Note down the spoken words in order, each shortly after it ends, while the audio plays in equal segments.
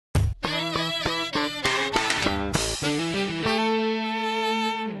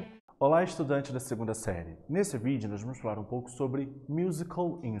Olá, estudante da segunda série. Nesse vídeo, nós vamos falar um pouco sobre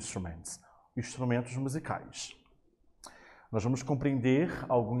musical instruments, instrumentos musicais. Nós vamos compreender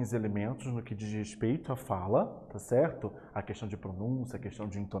alguns elementos no que diz respeito à fala, tá certo? A questão de pronúncia, a questão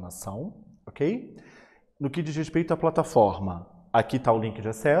de entonação, ok? No que diz respeito à plataforma, aqui está o link de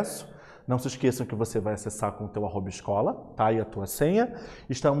acesso. Não se esqueçam que você vai acessar com o teu @escola, tá? E a tua senha.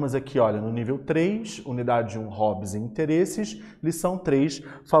 Estamos aqui, olha, no nível 3, unidade 1, hobbies e interesses, lição 3,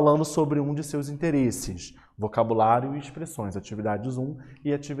 falando sobre um de seus interesses, vocabulário e expressões, atividades 1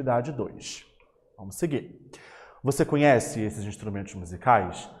 e atividade 2. Vamos seguir. Você conhece esses instrumentos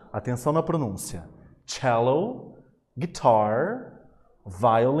musicais? Atenção na pronúncia. Cello, guitar,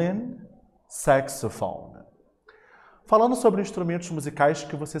 violin, saxophone. Falando sobre instrumentos musicais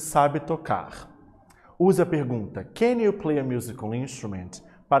que você sabe tocar, use a pergunta "Can you play a musical instrument?"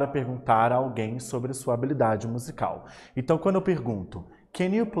 para perguntar a alguém sobre sua habilidade musical. Então, quando eu pergunto "Can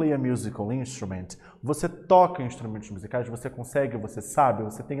you play a musical instrument?", você toca instrumentos musicais? Você consegue? Você sabe?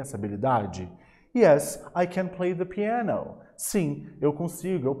 Você tem essa habilidade? Yes, I can play the piano. Sim, eu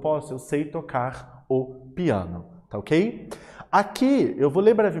consigo, eu posso, eu sei tocar o piano. Tá ok? Aqui, eu vou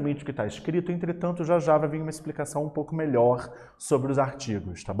ler brevemente o que está escrito, entretanto, já vai vir uma explicação um pouco melhor sobre os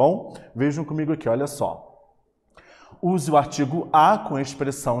artigos, tá bom? Vejam comigo aqui, olha só. Use o artigo A com a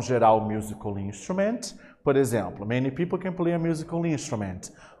expressão geral musical instrument. Por exemplo, many people can play a musical instrument.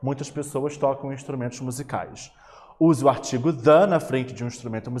 Muitas pessoas tocam instrumentos musicais. Use o artigo the na frente de um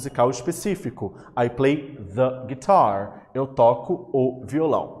instrumento musical específico. I play the guitar. Eu toco o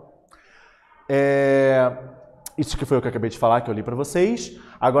violão. Isso que foi o que eu acabei de falar, que eu li para vocês.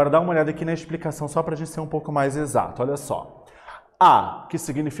 Agora dá uma olhada aqui na explicação, só para a gente ser um pouco mais exato. Olha só. A, que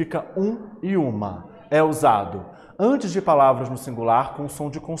significa um e uma, é usado antes de palavras no singular com som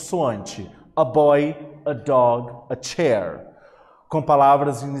de consoante. A boy, a dog, a chair. Com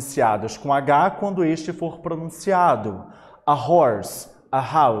palavras iniciadas com H quando este for pronunciado. A horse, a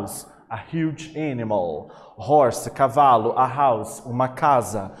house, a huge animal. Horse, cavalo, a house, uma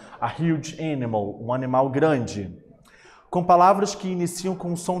casa. A huge animal, um animal grande. Com palavras que iniciam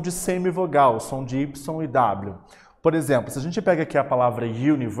com som de semivogal, som de Y e W. Por exemplo, se a gente pega aqui a palavra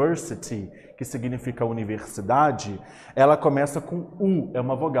university, que significa universidade, ela começa com U, é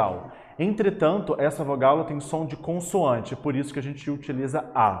uma vogal. Entretanto, essa vogal tem som de consoante, por isso que a gente utiliza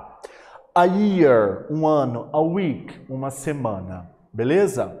A. A year, um ano. A week, uma semana.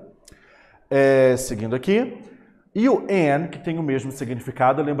 Beleza? Seguindo aqui. E o an, que tem o mesmo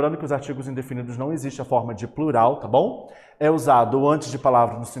significado, lembrando que os artigos indefinidos não existe a forma de plural, tá bom? É usado antes de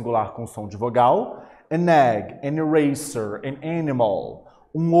palavras no singular com som de vogal. An egg, an eraser, an animal.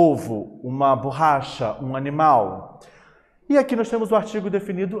 Um ovo, uma borracha, um animal. E aqui nós temos o artigo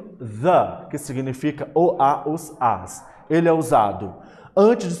definido the, que significa o, a, os, as. Ele é usado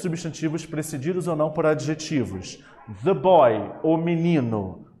antes de substantivos precedidos ou não por adjetivos. The boy, o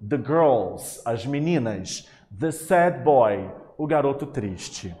menino. The girls, as meninas. The sad boy, o garoto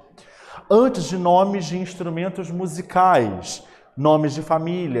triste. Antes de nomes de instrumentos musicais, nomes de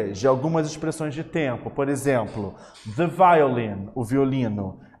famílias, de algumas expressões de tempo. Por exemplo, the violin, o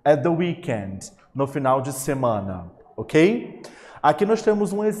violino. At the weekend, no final de semana. Ok? Aqui nós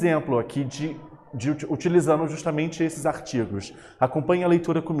temos um exemplo aqui utilizando justamente esses artigos. Acompanhe a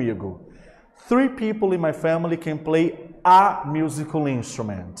leitura comigo. 3 people in my family can play a musical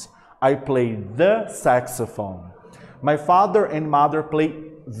instrument. I play the saxophone. My father and mother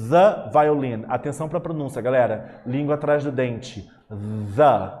play the violin. Atenção para a pronúncia, galera. Língua atrás do dente.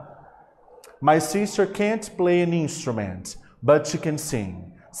 The. My sister can't play an instrument, but she can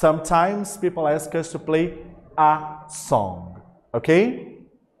sing. Sometimes people ask us to play a song. Ok?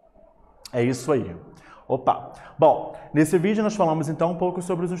 É isso aí. Opa! Bom, nesse vídeo nós falamos então um pouco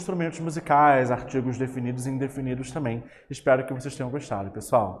sobre os instrumentos musicais, artigos definidos e indefinidos também. Espero que vocês tenham gostado,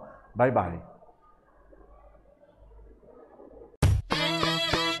 pessoal. Bye, bye.